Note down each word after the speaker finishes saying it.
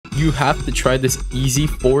You have to try this easy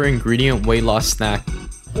 4-ingredient weight loss snack.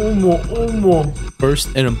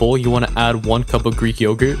 First, in a bowl, you want to add 1 cup of Greek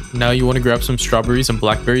yogurt. Now you want to grab some strawberries and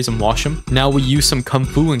blackberries and wash them. Now we use some kung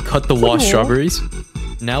fu and cut the washed strawberries.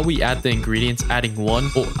 Now we add the ingredients, adding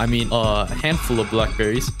a handful of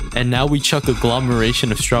blackberries. And now we chuck a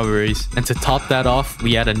agglomeration of strawberries. And to top that off,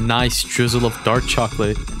 we add a nice drizzle of dark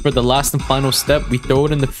chocolate. For the last and final step, we throw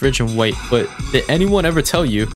it in the fridge and wait. But did anyone ever tell you